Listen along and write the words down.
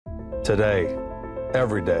Today,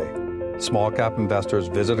 every day, small cap investors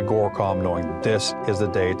visit Agoracom knowing this is the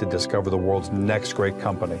day to discover the world's next great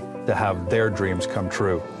company, to have their dreams come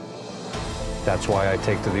true. That's why I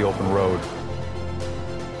take to the open road,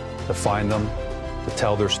 to find them, to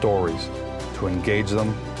tell their stories, to engage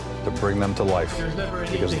them, to bring them to life,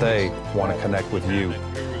 because they want to connect with you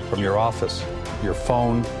from your office, your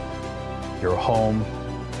phone, your home,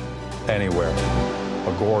 anywhere.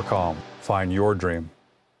 Agoracom, find your dream.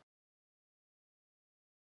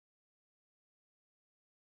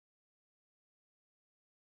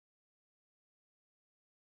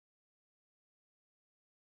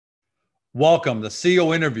 Welcome to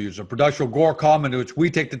CEO Interviews, a production of Agoracom, in which we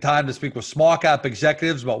take the time to speak with small cap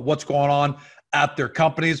executives about what's going on at their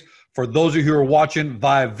companies. For those of you who are watching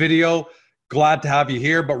via video, glad to have you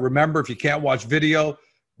here. But remember, if you can't watch video,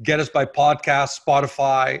 get us by podcast,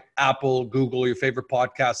 Spotify, Apple, Google, your favorite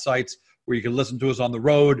podcast sites where you can listen to us on the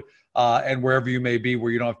road and wherever you may be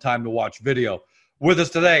where you don't have time to watch video. With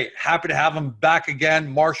us today, happy to have him back again,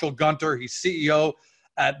 Marshall Gunter. He's CEO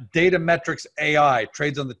at Datametrics AI,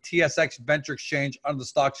 trades on the TSX Venture Exchange under the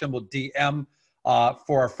stock symbol DM.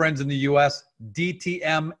 For our friends in the US,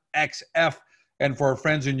 DTMXF, and for our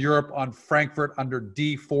friends in Europe on Frankfurt under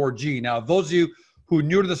D4G. Now, those of you who are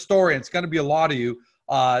new to the story, and it's going to be a lot of you,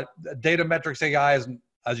 Datametrics AI, is,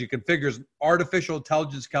 as you can figure, is an artificial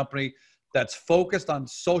intelligence company that's focused on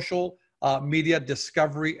social media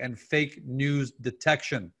discovery and fake news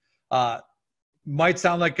detection. Might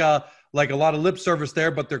sound like a lot of lip service there,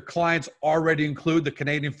 but their clients already include the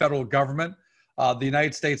Canadian federal government, the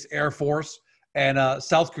United States Air Force, and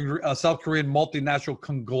South Korean multinational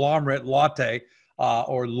conglomerate Lotte,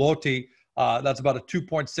 or Lotte. That's about a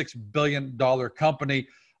 $2.6 billion company.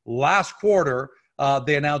 Last quarter,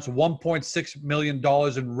 they announced $1.6 million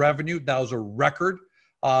in revenue. That was a record.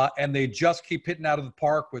 And they just keep hitting out of the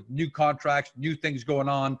park with new contracts, new things going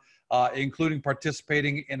on, including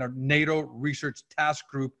participating in a NATO research task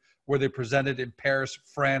group where they presented in Paris,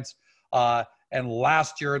 France. And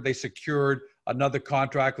last year, they secured another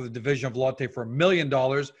contract with the division of Lotte for $1 million.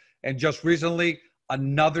 And just recently,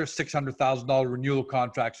 another $600,000 renewal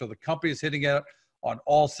contract. So the company is hitting it on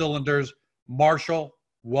all cylinders. Marshall,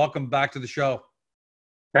 welcome back to the show.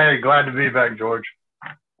 Hey, glad to be back, George.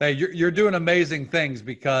 Hey, you're doing amazing things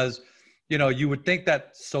because, you know, you would think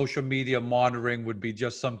that social media monitoring would be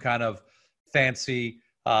just some kind of fancy,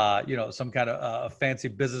 some kind of a fancy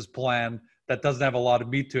business plan that doesn't have a lot of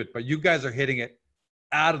meat to it. But you guys are hitting it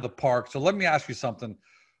out of the park. So let me ask you something.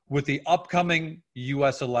 With the upcoming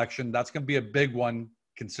U.S. election, that's going to be a big one,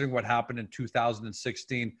 considering what happened in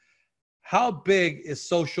 2016. How big is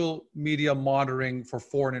social media monitoring for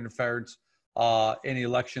foreign interference in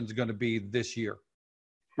elections going to be this year?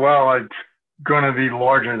 Well, it's going to be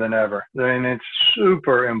larger than ever. I mean, it's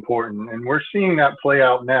super important. And we're seeing that play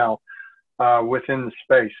out now within the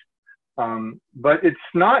space. But it's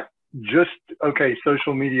not just, okay,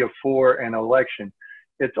 social media for an election.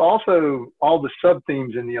 It's also all the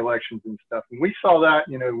sub-themes in the elections and stuff. And we saw that,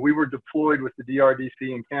 we were deployed with the DRDC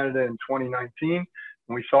in Canada in 2019, and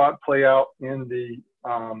we saw it play out in the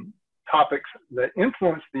topics that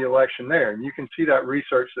influenced the election there. And you can see that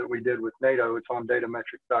research that we did with NATO. It's on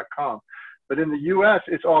datametrics.com. But in the US,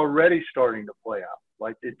 it's already starting to play out.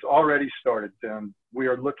 Like, it's already started. We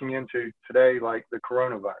are looking into today, like the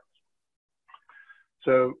coronavirus.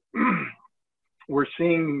 So we're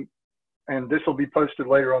seeing, and this will be posted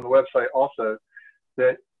later on the website also,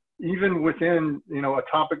 that even within, a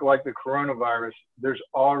topic like the coronavirus, there's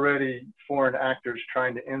already foreign actors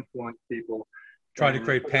trying to influence people. Trying to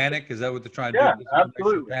create panic? Is that what they're trying to do? Yeah,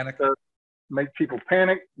 absolutely. Panic? So make people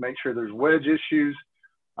panic, make sure there's wedge issues.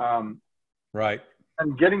 Right.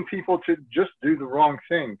 And getting people to just do the wrong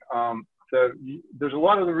thing. So there's a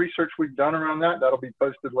lot of the research we've done around that. That'll be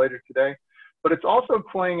posted later today. But it's also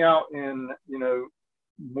playing out in,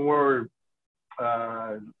 more,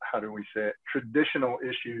 how do we say it, traditional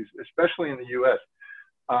issues, especially in the U.S.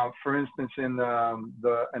 For instance, in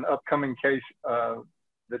an upcoming case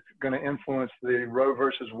that's going to influence the Roe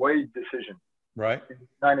versus Wade decision, right, in the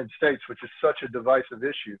United States, which is such a divisive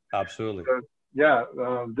issue. Absolutely. So, yeah,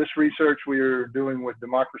 this research we are doing with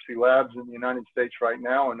Democracy Labs in the United States right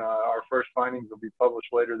now, and our first findings will be published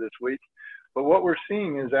later this week. But what we're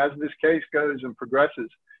seeing is, as this case goes and progresses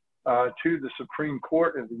to the Supreme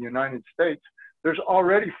Court of the United States, there's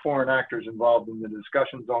already foreign actors involved in the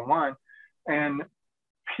discussions online, and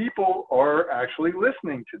people are actually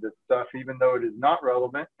listening to this stuff, even though it is not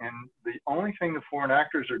relevant. And the only thing the foreign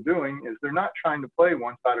actors are doing is they're not trying to play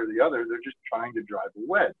one side or the other. They're just trying to drive a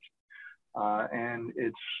wedge. And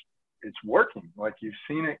it's working. Like, you've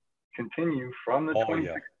seen it continue from the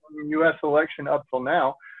 2016 U.S. election up till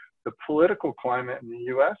now, the political climate in the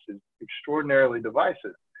U.S. is extraordinarily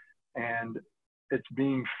divisive. And it's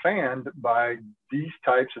being fanned by these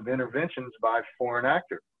types of interventions by foreign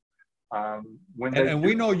actors. And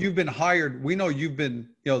we know you've been hired. We know you've been,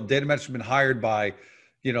 DataMetrics has been hired by,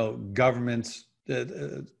 governments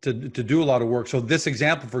to do a lot of work. So this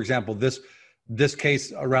example, for example, this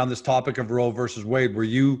case around this topic of Roe versus Wade, were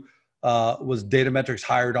you, was DataMetrics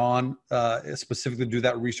hired on specifically to do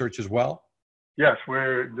that research as well? Yes,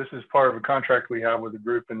 this is part of a contract we have with a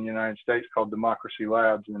group in the United States called Democracy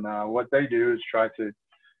Labs. And what they do is try to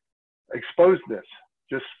expose this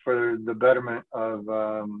just for the betterment of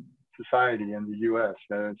society in the U.S.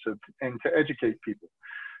 And to educate people.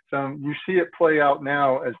 So you see it play out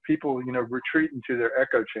now as people, retreat into their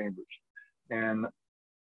echo chambers. And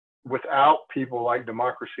without people like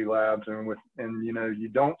Democracy Labs and you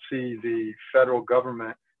don't see the federal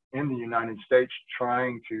government in the United States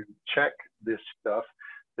trying to check this stuff.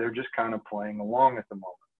 They're just kind of playing along at the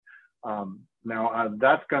moment. Now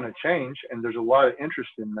that's going to change, and there's a lot of interest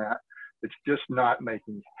in that. It's just not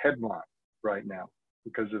making headlines right now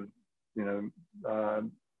because of,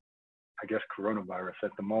 I guess coronavirus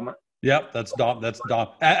at the moment. Yep, that's Dom.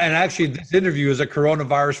 And actually, this interview is a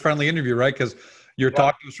coronavirus-friendly interview, right? Because you're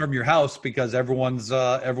talking to us from your house because everyone's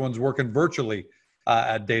working virtually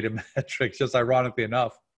at DataMetrics. Just ironically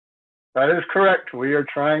enough. That is correct. We are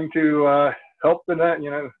trying to help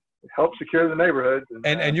help secure the neighborhoods.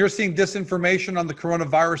 And you're seeing disinformation on the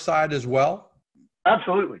coronavirus side as well?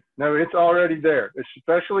 Absolutely. No, it's already there,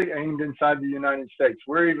 especially aimed inside the United States.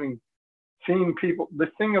 We're even seeing people. The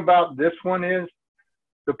thing about this one is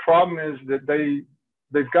the problem is that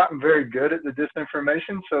they've gotten very good at the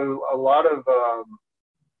disinformation. So a lot of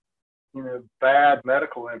bad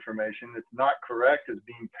medical information that's not correct is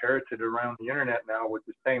being parroted around the internet now with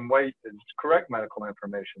the same weight as correct medical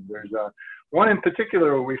information. There's one in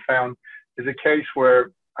particular we found is a case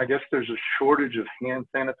where I guess there's a shortage of hand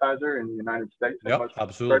sanitizer in the United States. Yep,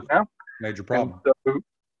 absolutely. Right now. Major problem. And so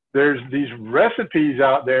there's these recipes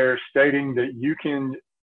out there stating that you can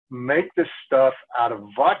make this stuff out of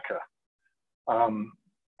vodka.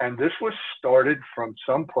 And this was started from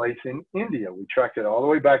someplace in India. We tracked it all the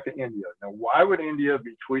way back to India. Now, why would India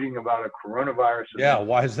be tweeting about a coronavirus? Yeah,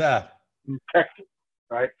 why is that? Infected,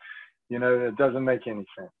 right? It doesn't make any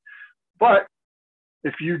sense. But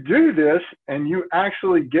if you do this and you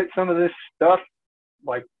actually get some of this stuff,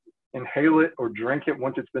 like inhale it or drink it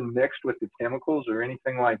once it's been mixed with the chemicals or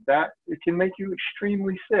anything like that, it can make you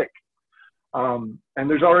extremely sick. And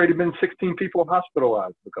there's already been 16 people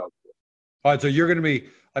hospitalized because of it. All right, so you're going to be,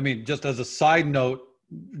 just as a side note,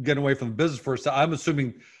 getting away from the business for a second, I'm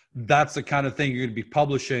assuming that's the kind of thing you're going to be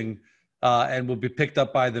publishing and will be picked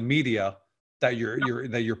up by the media, that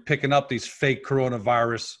you're picking up these fake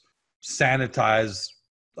coronavirus sanitized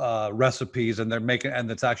recipes and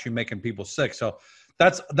that's actually making people sick. So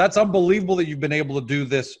that's unbelievable that you've been able to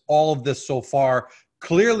do all of this so far.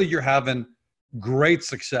 Clearly you're having great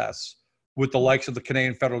success with the likes of the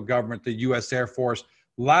Canadian federal government, the U.S. Air Force.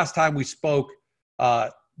 Last time we spoke,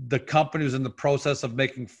 the company was in the process of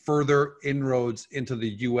making further inroads into the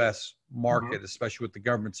U.S. market, especially with the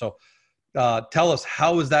government. So tell us,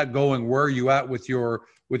 how is that going? Where are you at with your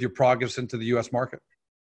progress into the U.S. market?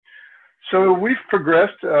 So we've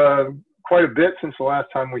progressed quite a bit since the last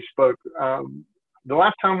time we spoke. The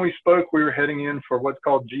last time we spoke, we were heading in for what's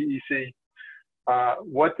called GEC.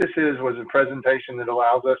 What this was a presentation that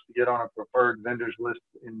allows us to get on a preferred vendors list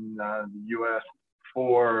in the U.S.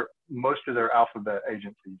 for most of their alphabet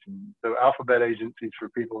agencies. And so alphabet agencies, for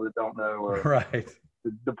people that don't know, are right.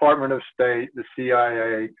 The Department of State, the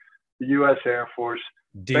CIA, the U.S. Air Force,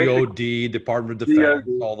 DOD, Department of Defense,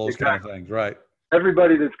 all those kind of things, right?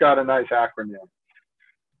 Everybody that's got a nice acronym.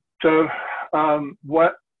 So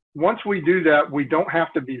once we do that, we don't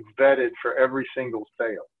have to be vetted for every single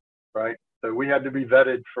sale, right? So we had to be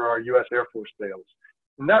vetted for our U.S. Air Force sales.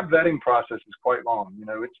 And that vetting process is quite long.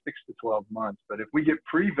 It's 6 to 12 months. But if we get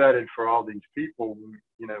pre-vetted for all these people,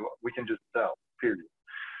 we can just sell, period.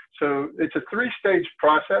 So it's a 3-stage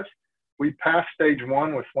process. We passed stage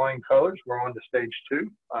 1 with flying colors. We're on to stage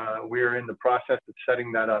 2. We are in the process of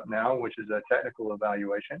setting that up now, which is a technical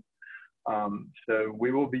evaluation. So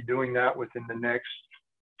we will be doing that within the next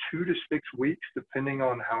 2 to 6 weeks, depending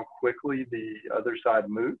on how quickly the other side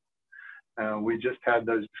moves. We just had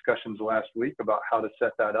those discussions last week about how to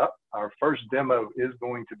set that up. Our first demo is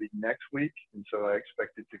going to be next week, and so I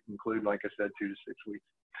expect it to conclude, like I said, 2 to 6 weeks.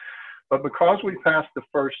 But because we passed the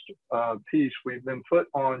first piece, we've been put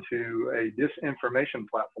onto a disinformation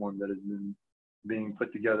platform that has been being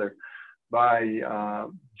put together by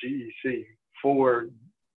GEC for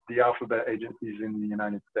the alphabet agencies in the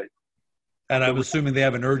United States. And I'm assuming they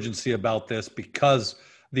have an urgency about this because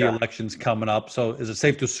the election's coming up. So is it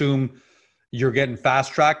safe to assume you're getting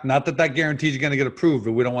fast tracked? Not that that guarantees you're going to get approved,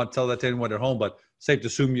 but we don't want to tell that to anyone at home, but safe to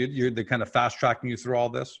assume they're kind of fast tracking you through all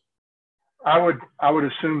this? I would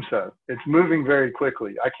assume so. It's moving very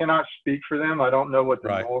quickly. I cannot speak for them. I don't know what the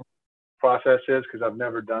normal process is because I've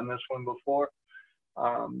never done this one before.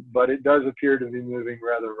 But it does appear to be moving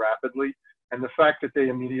rather rapidly. And the fact that they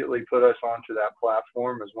immediately put us onto that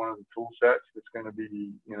platform as one of the tool sets that's going to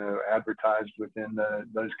be, advertised within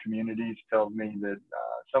those communities tells me that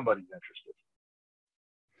somebody's interested.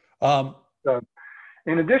 So,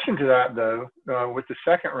 in addition to that, though, with the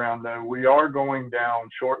second round, though, we are going down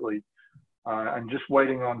shortly. I'm just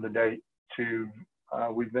waiting on the date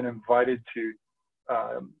we've been invited to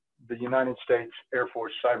the United States Air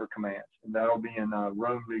Force Cyber Command, and that'll be in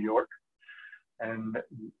Rome, New York. And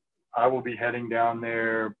I will be heading down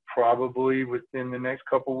there probably within the next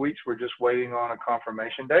couple of weeks. We're just waiting on a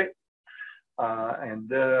confirmation date. And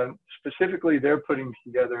specifically, they're putting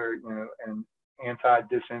together, an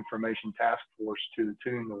anti-disinformation task force to the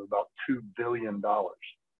tune of about $2 billion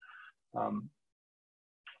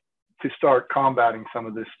to start combating some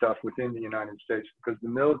of this stuff within the United States, because the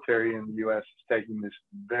military in the U.S. is taking this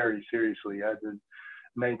very seriously, as is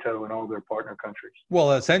NATO and all their partner countries.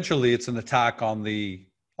 Well, essentially, it's an attack on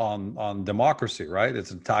on democracy, right? It's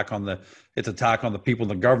an attack on the people in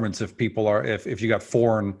the governments. If you got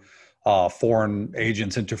foreign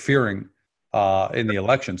agents interfering in the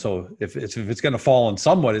election, so if it's going to fall on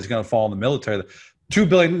someone, it's going to fall on the military. $2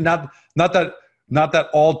 billion, not that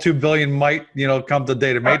all 2 billion might come to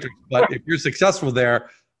Data Matrix, but if you're successful there,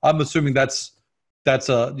 I'm assuming you're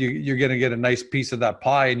going to get a nice piece of that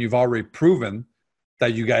pie, and you've already proven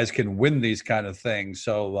that you guys can win these kind of things.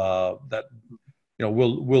 So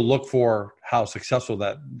we'll look for how successful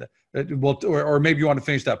that will, or maybe you want to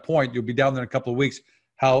finish that point. You'll be down there in a couple of weeks.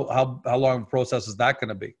 How long of a process is that going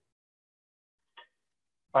to be?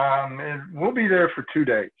 We'll be there for 2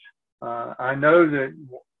 days. I know that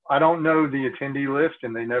I don't know the attendee list,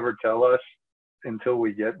 and they never tell us until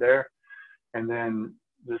we get there. And then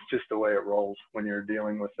it's just the way it rolls when you're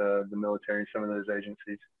dealing with the military, some of those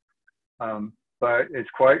agencies. But it's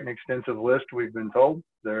quite an extensive list, we've been told.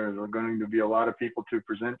 There's going to be a lot of people to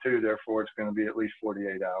present to, therefore it's going to be at least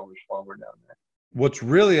 48 hours while we're down there. What's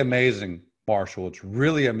really amazing, Marshall, it's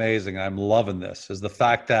really amazing, and I'm loving this, is the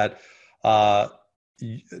fact that, at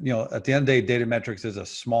the end of the day, Data Metrix is a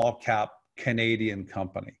small cap Canadian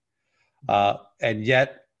company. And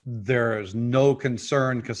yet there's no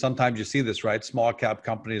concern, because sometimes you see this, right? Small cap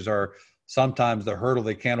companies are sometimes the hurdle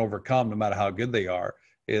they can't overcome, no matter how good they are,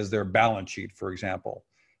 is their balance sheet, for example,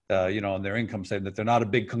 and their income statement, that they're not a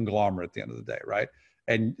big conglomerate at the end of the day, right?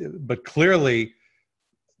 But clearly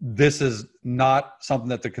this is not something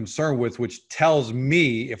that they're concerned with, which tells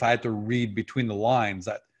me, if I had to read between the lines,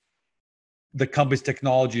 that the company's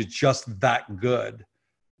technology is just that good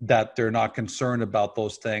that they're not concerned about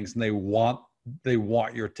those things, and they want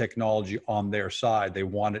your technology on their side. They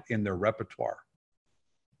want it in their repertoire.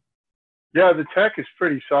 Yeah, the tech is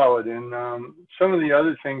pretty solid, and some of the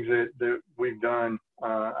other things that we've done,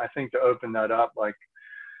 I think, to open that up, like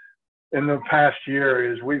in the past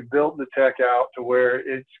year, is we've built the tech out to where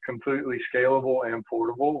it's completely scalable and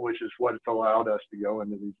portable, which is what it's allowed us to go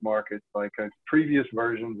into these markets. Like previous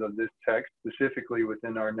versions of this tech, specifically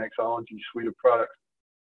within our Nexology suite of products,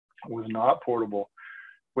 was not portable,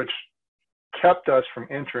 which kept us from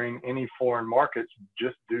entering any foreign markets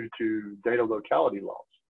just due to data locality laws,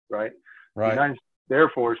 right? The United States Air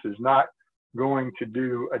Force is not going to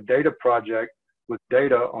do a data project with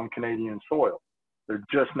data on Canadian soil. They're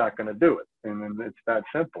just not going to do it. And it's that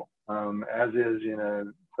simple, as is,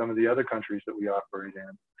 some of the other countries that we operate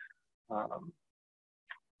in.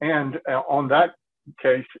 And on that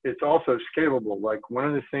case, it's also scalable. Like, one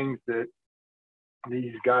of the things that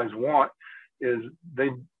these guys want is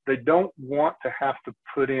they don't want to have to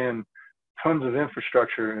put in tons of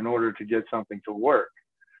infrastructure in order to get something to work.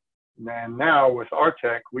 And now with our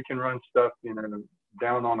tech, we can run stuff,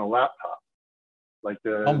 down on a laptop.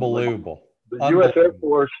 Unbelievable. The U.S. Air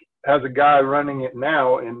Force has a guy running it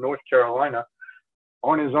now in North Carolina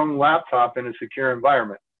on his own laptop in a secure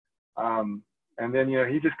environment. And then,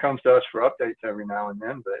 he just comes to us for updates every now and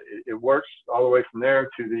then, but it works all the way from there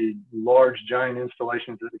to the large, giant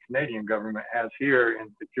installations that the Canadian government has here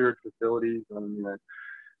in secured facilities,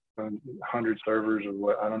 100 servers or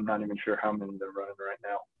what. I'm not even sure how many they're running right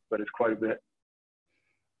now, but it's quite a bit.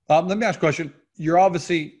 Let me ask a question. You're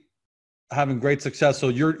obviously having great success. So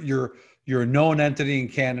you're a known entity in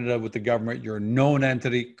Canada with the government. You're a known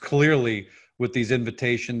entity clearly with these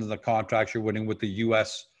invitations and the contracts you're winning with the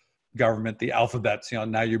U.S. government, the alphabets.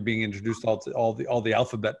 Now you're being introduced to all the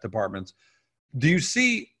alphabet departments. Do you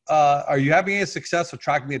see? Are you having any success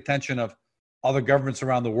attracting the attention of other governments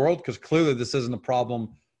around the world? Because clearly this isn't a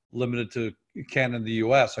problem limited to Canada and the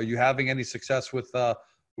U.S. Are you having any success with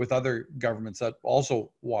other governments that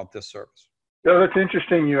also want this service? So that's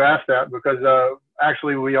interesting you asked that, because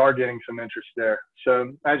actually we are getting some interest there.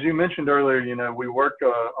 So as you mentioned earlier, we worked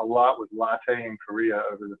a lot with Latte in Korea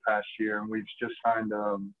over the past year, and we've just signed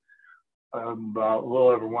about a little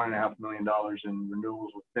over $1.5 million in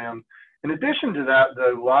renewals with them. In addition to that,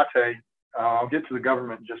 the Latte, I'll get to the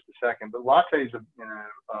government in just a second, but Latte is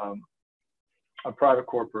a private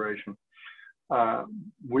corporation.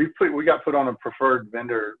 We got put on a preferred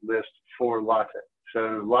vendor list for Latte.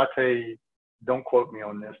 So Latte, don't quote me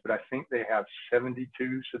on this, but I think they have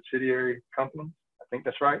 72 subsidiary companies. I think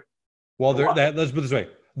that's right. Well, let's put it this way: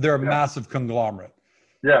 they're a massive conglomerate.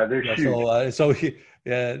 Yeah, they're huge. So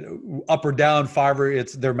up or down fiber,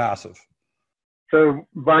 they're massive. So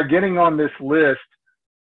by getting on this list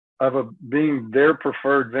of being their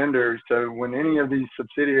preferred vendor, so when any of these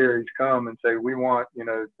subsidiaries come and say, we want,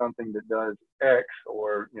 something that does X,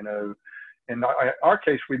 or, in our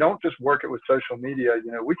case, we don't just work it with social media,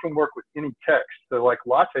 we can work with any text. So like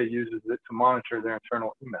Latte uses it to monitor their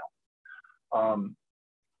internal email.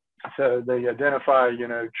 So they identify,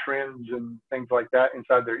 trends and things like that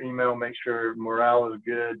inside their email, make sure morale is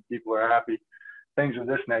good, people are happy, things of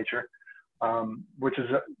this nature. Which is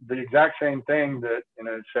the exact same thing that,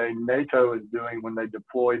 say NATO is doing when they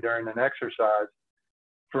deploy during an exercise.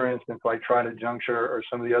 For instance, like Trident Juncture or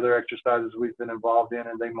some of the other exercises we've been involved in,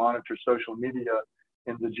 and they monitor social media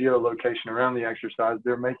and the geolocation around the exercise.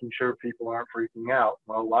 They're making sure people aren't freaking out.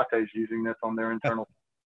 Well, Latte's using this on their internal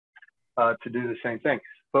to do the same thing.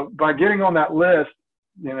 But by getting on that list,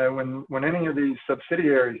 when any of these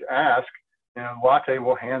subsidiaries ask, Latte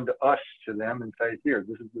will hand us to them and say, here,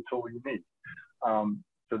 this is the tool you need.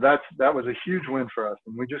 So that was a huge win for us,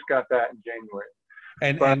 and we just got that in January.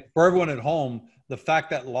 And for everyone at home, the fact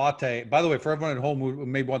that Latte, by the way, for everyone at home who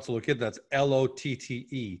maybe wants to look at that, that's Lotte.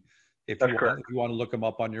 If you want to look them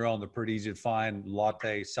up on your own, they're pretty easy to find.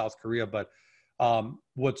 Latte, South Korea. But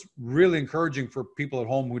what's really encouraging for people at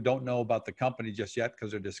home who don't know about the company just yet,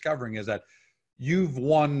 because they're discovering, is that you've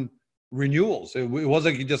won renewals. It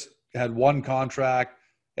wasn't like you just had one contract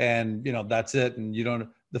and that's it, and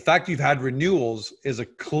the fact you've had renewals is a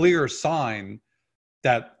clear sign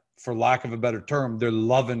that, for lack of a better term, they're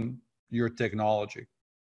loving your technology.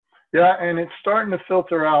 Yeah, and it's starting to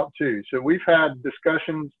filter out too. So we've had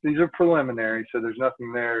discussions, these are preliminary, so there's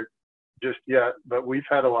nothing there just yet, but we've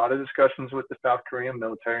had a lot of discussions with the South Korean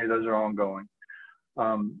military. Those are ongoing.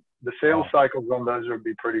 The sales cycles on those would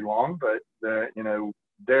be pretty long, but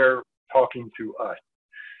they're talking to us.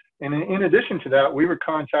 And in addition to that, we were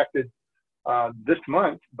contacted this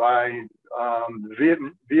month by the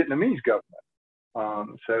Vietnamese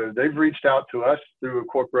government. So they've reached out to us through a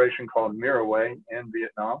corporation called Miraway in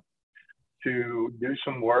Vietnam to do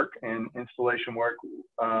some work and installation work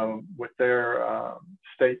with their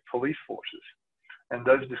state police forces. And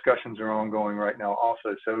those discussions are ongoing right now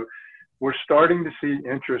also. So we're starting to see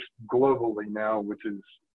interest globally now, which is,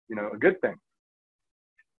 a good thing.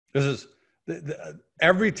 This is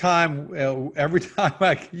every time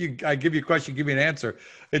I give you a question, give me an answer.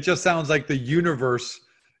 It just sounds like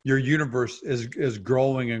your universe is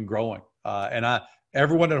growing and growing. And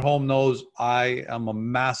everyone at home knows I am a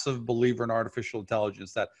massive believer in artificial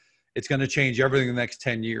intelligence, that it's going to change everything in the next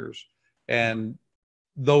 10 years. And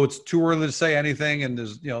though it's too early to say anything, and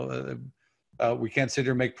there's, we can't sit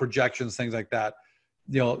here and make projections, things like that.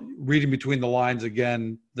 Reading between the lines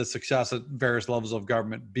again, the success at various levels of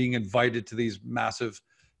government, being invited to these massive,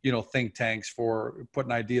 think tanks for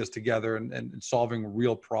putting ideas together and solving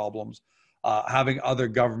real problems, having other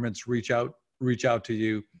governments reach out to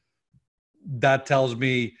you. That tells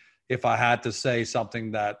me, if I had to say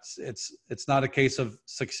something, that it's not a case of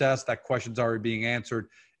success. That question's already being answered.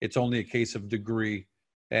 It's only a case of degree,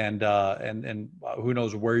 and who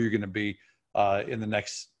knows where you're going to be in the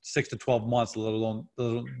next 6 to 12 months, let alone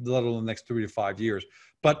the next 3 to 5 years.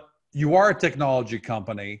 But you are a technology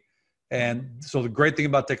company, and so the great thing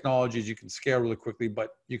about technology is you can scale really quickly, but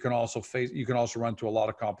you can also run into a lot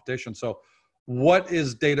of competition. So what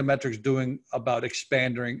is Datametrics doing about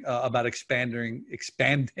expanding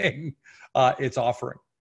its offering?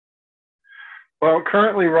 Well,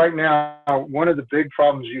 currently, right now, one of the big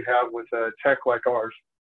problems you have with a tech like ours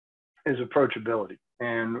is approachability.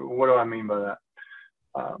 And what do I mean by that?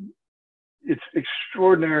 It's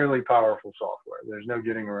extraordinarily powerful software. There's no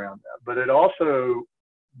getting around that. But it also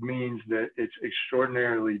means that it's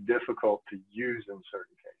extraordinarily difficult to use in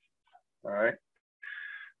certain cases. All right.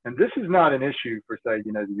 And this is not an issue for, say,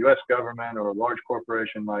 the U.S. government or a large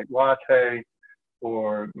corporation like Lotte,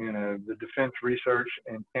 or the Defense Research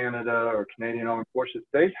in Canada or Canadian Armed Forces.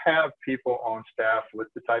 They have people on staff with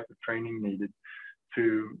the type of training needed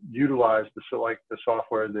to utilize the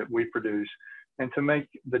software that we produce and to make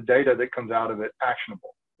the data that comes out of it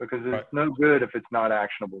actionable, because it's no good if it's not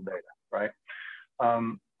actionable data, right?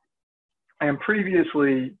 And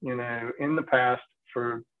previously, in the past,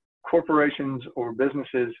 for corporations or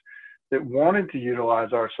businesses that wanted to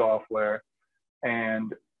utilize our software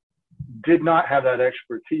and did not have that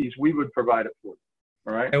expertise, we would provide it for them.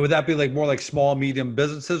 All right. And would that be more like small, medium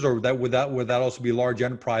businesses, or would that also be large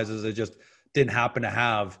enterprises that just didn't happen to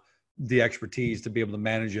have the expertise to be able to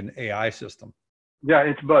manage an AI system? Yeah,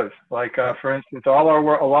 it's both. For instance, a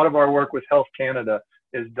lot of our work with Health Canada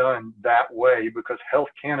is done that way, because Health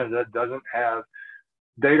Canada doesn't have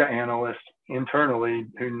data analysts internally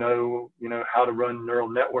who know how to run neural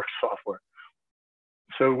network software.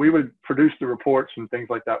 So we would produce the reports and things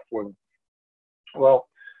like that for them. Well,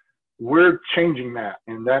 we're changing that,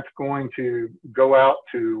 and that's going to go out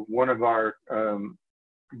to one of our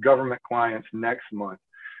government clients next month.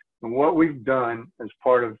 And what we've done as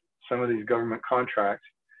part of some of these government contracts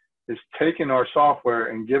is taken our software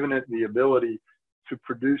and given it the ability to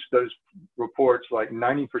produce those reports, like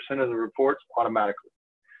 90% of the reports, automatically.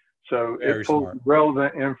 So it pulls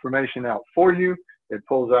relevant information out for you. It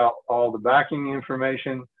pulls out all the backing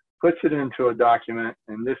information, puts it into a document.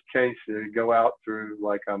 In this case, it go out through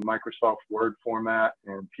like a Microsoft Word format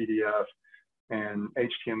and PDF and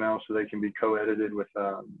HTML, so they can be co-edited with,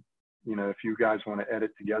 if you guys want to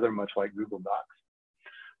edit together, much like Google Docs.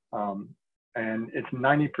 And it's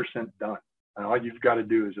 90% done. And all you've got to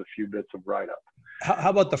do is a few bits of write-up.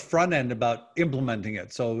 How about the front end about implementing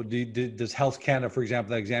it? So does Health Canada, for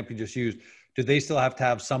example, that example you just used, do they still have to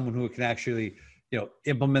have someone who can actually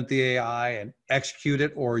implement the AI and execute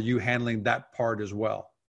it, or are you handling that part as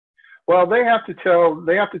well? Well, they have to tell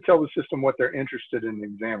the system what they're interested in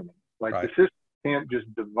examining. The system can't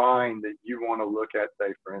just divine that you want to look at,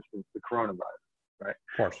 say, for instance, the coronavirus, right?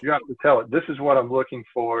 Of course. You have to tell it, this is what I'm looking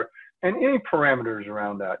for, and any parameters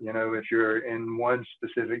around that. If you're in one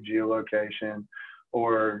specific geolocation,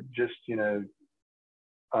 or just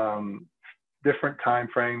different time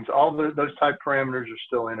frames, all those type parameters are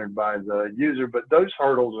still entered by the user, but those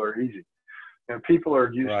hurdles are easy. People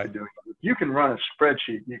are used to doing it. If you can run a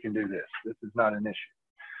spreadsheet, you can do this. This is not an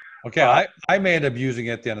issue. Okay, I may end up using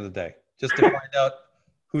it at the end of the day, just to find out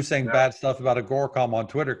who's saying bad stuff about Agoracom on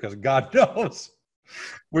Twitter, because God knows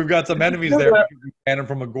we've got some enemies there. We ban them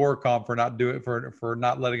from Agoracom for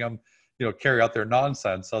not letting them carry out their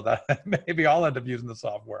nonsense. So that maybe I'll end up using the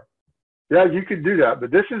software. Yeah, you could do that,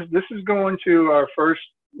 but this is going to our first.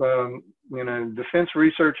 Defense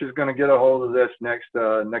Research is going to get a hold of this next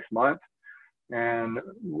month, and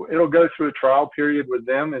it'll go through a trial period with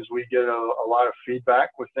them as we get a lot of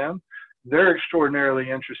feedback with them. They're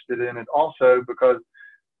extraordinarily interested in it also because,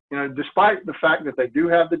 despite the fact that they do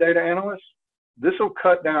have the data analysts, this will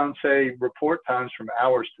cut down, say, report times from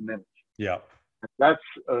hours to minutes. Yeah, that's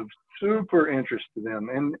of super interest to them.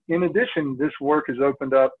 And in addition, this work has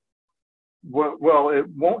opened up. Well, it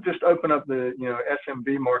won't just open up the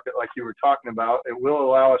SMB market like you were talking about. It will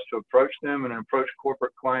allow us to approach them and approach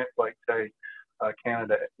corporate clients like, say,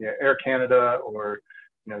 Canada, Air Canada, or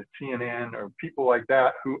CNN, or people like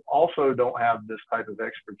that who also don't have this type of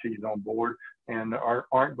expertise on board and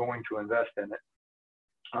aren't going to invest in it.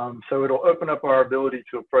 So it'll open up our ability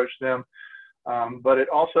to approach them, but it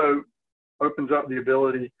also opens up the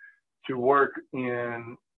ability to work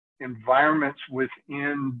in environments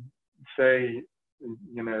within, say,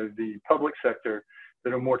 the public sector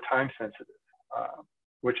that are more time sensitive,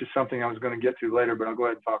 which is something I was going to get to later, but I'll go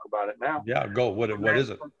ahead and talk about it now. Yeah, go. What is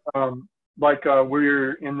it?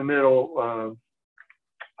 We're in the middle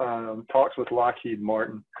of talks with Lockheed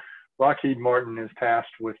Martin. Lockheed Martin is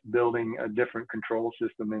tasked with building a different control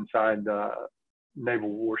system inside naval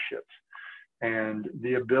warships. And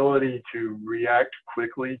the ability to react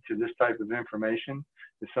quickly to this type of information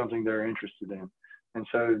is something they're interested in. And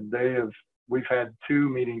so we've had 2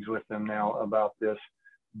 meetings with them now about this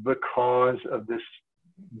because of this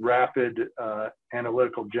rapid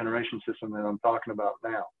analytical generation system that I'm talking about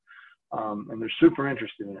now. And they're super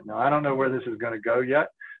interested in it. Now, I don't know where this is going to go yet,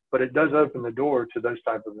 but it does open the door to those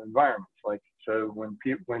type of environments. So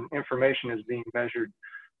when information is being measured,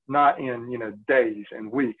 not in days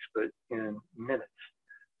and weeks, but in minutes,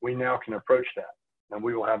 we now can approach that, and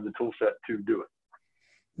we will have the tool set to do it.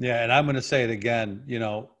 Yeah, and I'm going to say it again.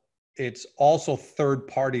 it's also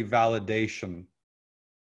third-party validation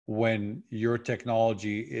when your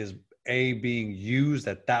technology is being used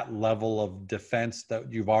at that level of defense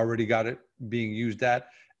that you've already got it being used at,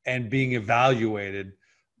 and being evaluated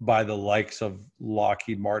by the likes of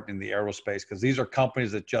Lockheed Martin in the aerospace, because these are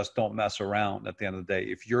companies that just don't mess around at the end of the day.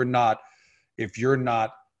 If you're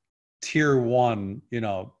not tier one,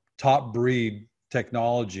 top breed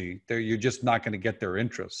technology, you're just not going to get their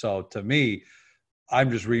interest. So to me, I'm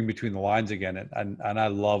just reading between the lines again, and I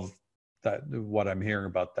love that, what I'm hearing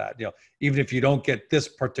about that. Even if you don't get this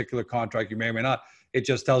particular contract, you may or may not. It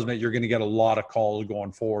just tells me that you're going to get a lot of calls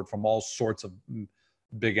going forward from all sorts of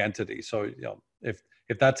big entities. So if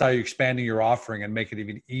that's how you're expanding your offering and make it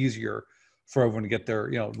even easier for everyone to get their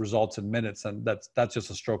results in minutes, and that's just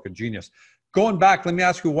a stroke of genius. Going back, let me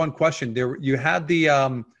ask you one question. You had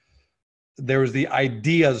there was the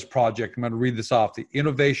IDEAS project. I'm going to read this off: the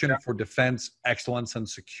Innovation for Defense Excellence and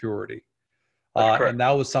Security. And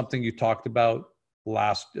that was something you talked about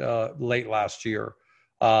late last year.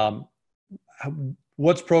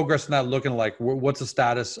 What's progress in that looking like? What's the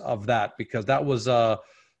status of that? Because that was that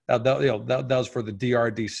was for the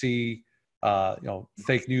DRDC,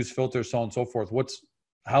 fake news filters, so on and so forth.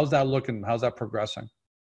 How's that looking? How's that progressing?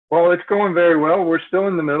 Well, it's going very well. We're still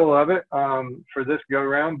in the middle of it for this go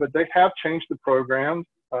round, but they have changed the program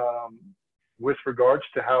with regards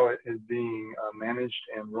to how it is being managed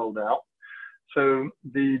and rolled out. So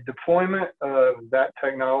the deployment of that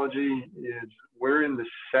technology we're in the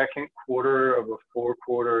second quarter of a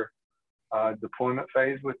 4-quarter deployment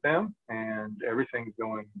phase with them, and everything's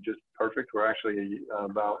going just perfect. We're actually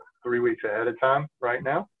about 3 weeks ahead of time right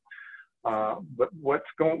now. But what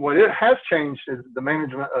it has changed is the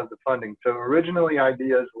management of the funding. So originally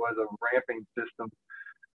IDEAS was a ramping system.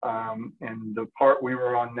 And the part we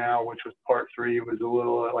were on now, which was part 3, was a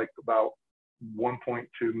little like about 1.2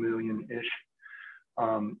 million-ish.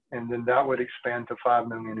 And then that would expand to 5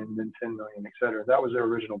 million and then 10 million, et cetera. That was their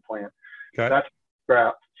original plan. Okay. That's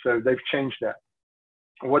scrapped. So they've changed that.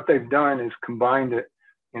 What they've done is combined it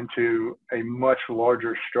into a much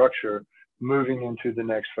larger structure moving into the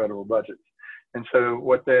next federal budgets. And so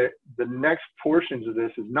what the next portions of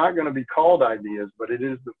this is not going to be called IDEAS, but it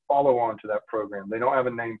is the follow-on to that program. They don't have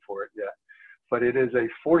a name for it yet, but it is a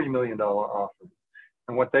 $40 million offering.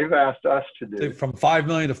 And what they've asked us to do— from 5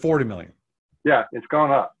 million to 40 million. Yeah, it's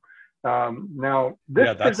gone up. Now,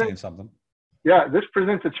 that's saying something. Yeah, this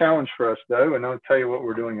presents a challenge for us, though, and I'll tell you what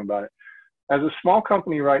we're doing about it. As a small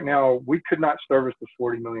company right now, we could not service the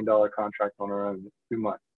 $40 million contract on our own. It's too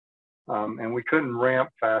much. And we couldn't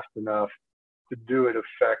ramp fast enough to do it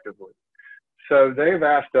effectively. So they've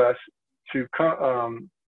asked us to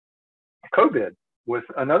co-bid with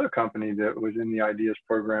another company that was in the IDEAS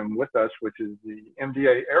program with us, which is the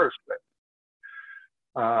MDA Aerospace.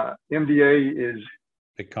 MDA is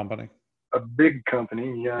big company. A big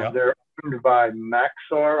company. Yeah. They're owned by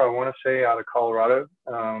Maxar, I want to say, out of Colorado.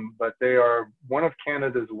 But they are one of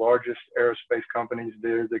Canada's largest aerospace companies.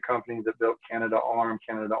 They're the company that built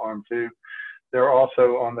Canadarm2. They're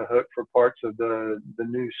also on the hook for parts of the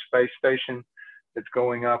new space station that's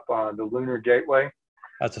going up, the Lunar Gateway.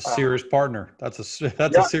 That's a serious partner. That's a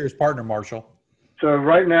serious partner, Marshall. So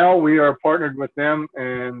right now we are partnered with them,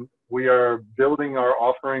 and we are building our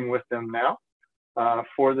offering with them now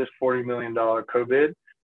for this $40 million co-bid.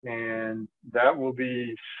 And that will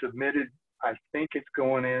be submitted. I think it's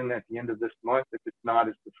going in at the end of this month. If it's not,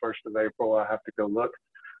 it's the 1st of April. I have to go look.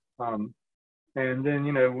 And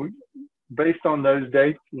then, based on those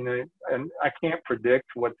dates, and I can't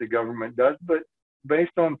predict what the government does, but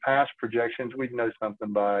based on past projections, we'd know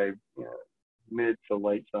something by mid to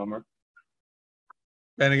late summer.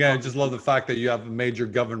 And again, I just love the fact that you have a major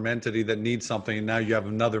government entity that needs something, and now you have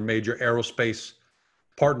another major aerospace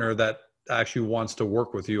partner that actually wants to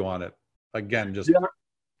work with you on it. Again,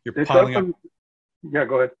 you're piling up. Yeah,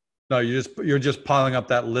 go ahead. No, you're just piling up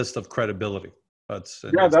that list of credibility. There's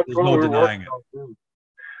no denying it.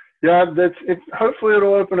 Yeah, hopefully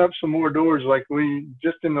it'll open up some more doors. Like we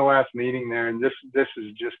just in the last meeting there, and this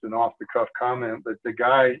is just an off the cuff comment, but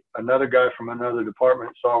another guy from another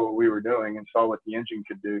department saw what we were doing and saw what the engine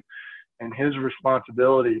could do, and his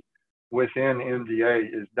responsibility within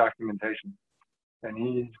MDA is documentation. And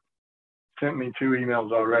he's sent me 2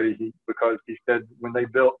 emails already because he said when they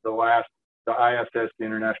built the ISS, the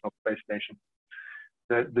International Space Station,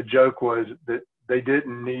 that the joke was that they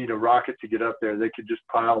didn't need a rocket to get up there. They could just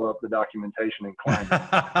pile up the documentation and climb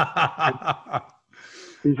it.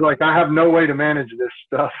 He's like, I have no way to manage this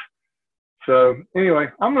stuff. So anyway,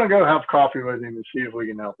 I'm going to go have coffee with him and see if we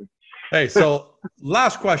can help him. Hey, so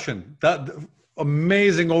last question. That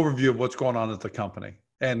amazing overview of what's going on at the company.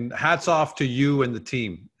 And hats off to you and the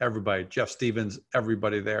team, everybody, Jeff Stevens,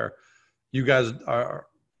 everybody there. You guys are,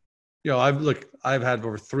 I've had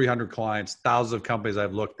over 300 clients, thousands of companies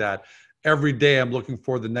I've looked at. Every day I'm looking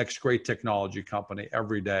for the next great technology company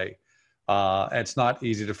every day. It's not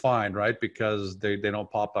easy to find, right? Because they don't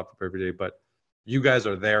pop up every day, but you guys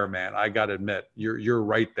are there, man. I got to admit, you're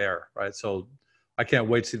right there, right? So I can't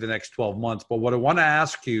wait to see the next 12 months. But what I want to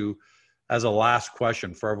ask you as a last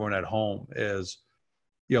question for everyone at home is,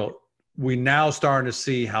 we now starting to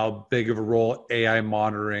see how big of a role AI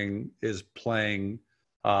monitoring is playing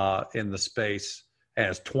in the space, and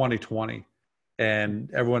it's 2020. And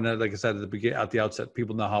everyone, like I said at the outset,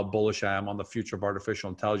 people know how bullish I am on the future of artificial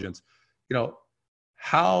intelligence.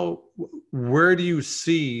 Where do you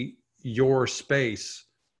see your space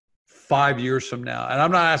 5 years from now? And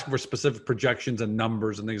I'm not asking for specific projections and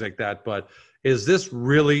numbers and things like that, but is this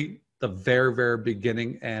really the very, very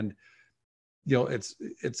beginning? And it's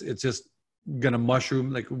just going to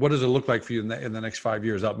mushroom. Like, what does it look like for you in the next 5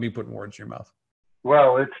 years? Without me putting words in your mouth.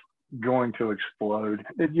 Well, it's going to explode.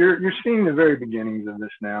 You're seeing the very beginnings of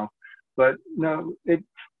this now, but no,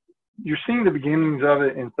 you're seeing the beginnings of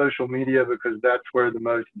it in social media because that's where the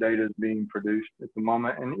most data is being produced at the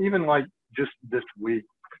moment. And even like just this week,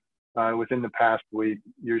 within the past week,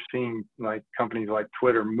 you're seeing like companies like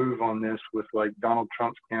Twitter move on this with like Donald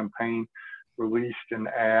Trump's campaign released an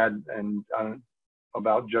ad and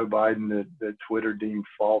about Joe Biden that Twitter deemed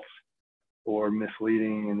false or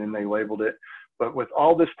misleading, and then they labeled it. But with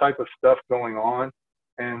all this type of stuff going on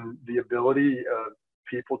and the ability of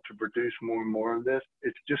people to produce more and more of this,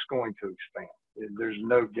 it's just going to expand. There's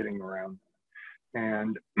no getting around it.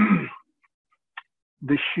 And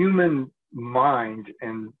the human mind,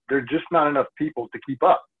 and there's just not enough people to keep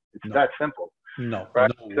up. It's that simple. No, right?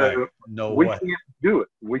 No we way. Can't do it.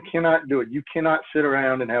 We cannot do it. You cannot sit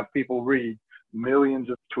around and have people read millions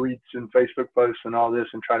of tweets and Facebook posts and all this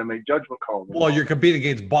and try to make judgment calls. Well, you're competing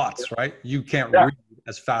against bots, right? You can't read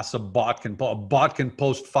as fast as a bot can. A bot can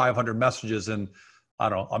post 500 messages in, I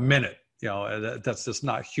don't know, a minute. That's just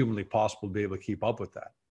not humanly possible to be able to keep up with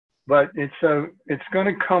that. But it's going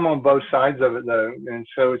to come on both sides of it, though. And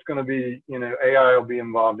so it's going to be, AI will be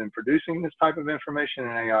involved in producing this type of information,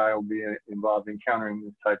 and AI will be involved in countering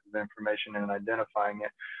this type of information and identifying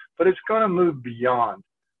it. But it's going to move beyond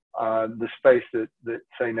the space that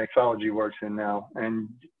say Nexology works in now. And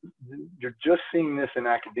you're just seeing this in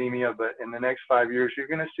academia, but in the next 5 years, you're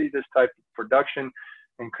going to see this type of production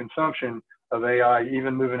and consumption of AI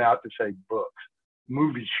even moving out to, say, books,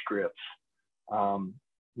 movie scripts.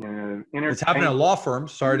 It's happening at law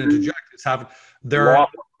firms. Sorry to interject. It's happening. There are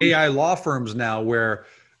AI law firms now where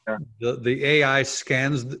the AI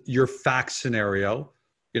scans your fax scenario.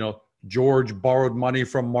 George borrowed money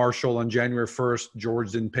from Marshall on January 1st.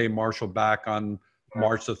 George didn't pay Marshall back on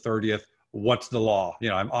March the 30th. What's the law?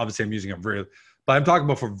 I'm using but I'm talking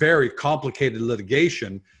about for very complicated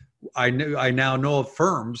litigation. I now know of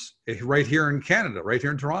firms right here in Canada, right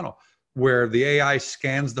here in Toronto, where the AI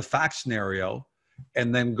scans the fax scenario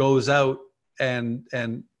and then goes out and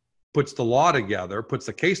puts the law together, puts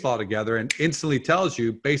the case law together, and instantly tells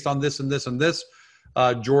you, based on this and this and this,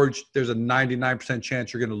 George, there's a 99%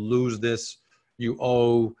 chance you're going to lose this. You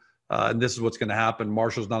owe, and this is what's going to happen.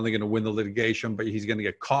 Marshall's not only going to win the litigation, but he's going to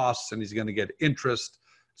get costs and he's going to get interest.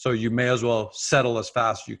 So you may as well settle as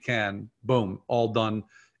fast as you can. Boom, all done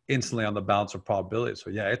instantly on the balance of probability. So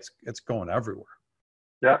yeah, it's going everywhere.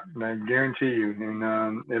 Yeah, I guarantee you,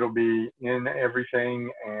 and it'll be in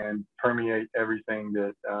everything and permeate everything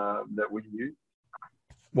that we use.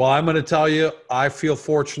 Well, I'm going to tell you, I feel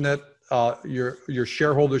fortunate. Your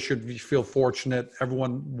shareholders should feel fortunate.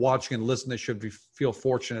 Everyone watching and listening should feel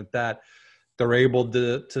fortunate that they're able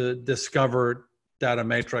to discover Data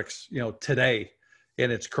Matrix, today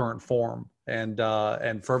in its current form. And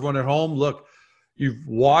for everyone at home, look, you've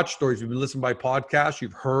watched or if you've been listening by podcast,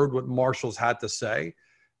 you've heard what Marshall's had to say.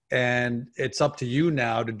 And it's up to you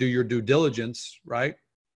now to do your due diligence, right?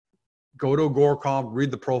 Go to Agoracom,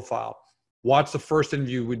 read the profile, watch the first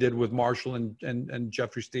interview we did with Marshall and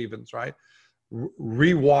Jeffrey Stevens, right?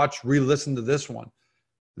 Re-watch, re-listen to this one.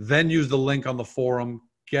 Then use the link on the forum,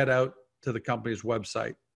 get out to the company's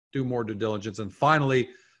website, do more due diligence. And finally,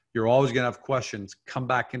 you're always going to have questions. Come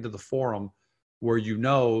back into the forum where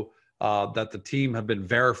that the team have been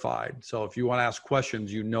verified. So if you want to ask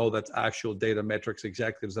questions, that's actual Data Matrix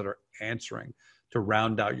executives that are answering to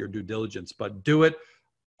round out your due diligence. But do it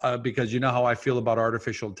because you know how I feel about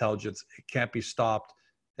artificial intelligence. It can't be stopped.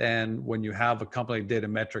 And when you have a company like Data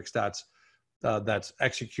Matrix that's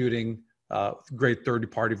executing great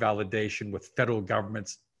third-party validation with federal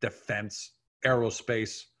governments, defense,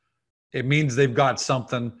 aerospace, It means they've got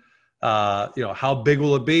something. How big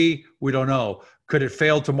will it be? We don't know. Could it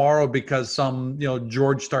fail tomorrow because some,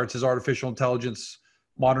 George starts his artificial intelligence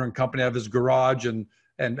monitoring company out of his garage and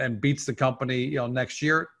beats the company, next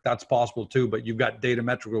year? That's possible too. But you've got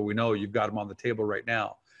Datametrical. We know you've got them on the table right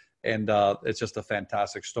now. And it's just a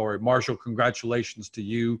fantastic story. Marshall, congratulations to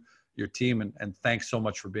you, your team, and thanks so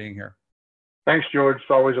much for being here. Thanks, George.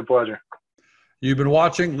 It's always a pleasure. You've been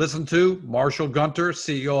watching, listen to Marshall Gunter,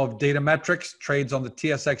 CEO of Datametrics, trades on the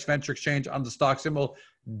TSX Venture Exchange under the stock symbol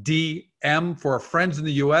DM. For our friends in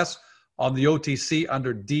the US, on the OTC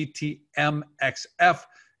under DTMXF,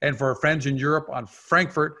 and for our friends in Europe on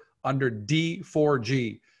Frankfurt under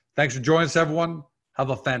D4G. Thanks for joining us, everyone. Have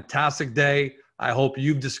a fantastic day. I hope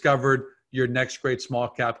you've discovered your next great small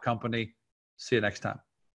cap company. See you next time.